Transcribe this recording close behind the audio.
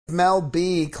Mel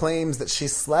B claims that she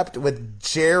slept with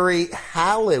Jerry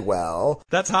Halliwell.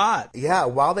 That's hot. Yeah,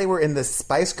 while they were in the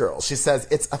Spice Girls. She says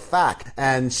it's a fact,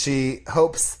 and she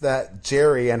hopes that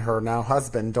Jerry and her now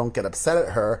husband don't get upset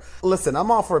at her. Listen,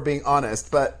 I'm all for being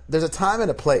honest, but there's a time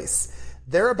and a place.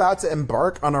 They're about to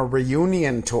embark on a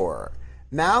reunion tour.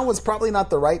 Now was probably not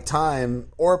the right time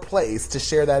or place to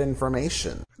share that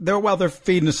information. They're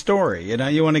feeding a story. You know,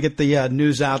 you want to get the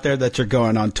news out there that you're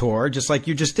going on tour, just like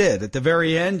you just did. At the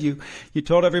very end, you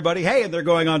told everybody, hey, they're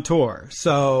going on tour.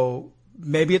 So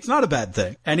maybe it's not a bad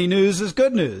thing. Any news is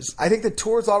good news. I think the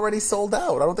tour's already sold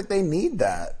out. I don't think they need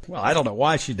that. Well, I don't know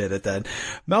why she did it then.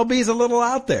 Mel B's a little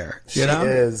out there. She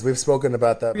is. We've spoken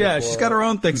about that before. Yeah, she's got her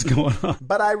own things going on.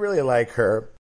 But I really like her.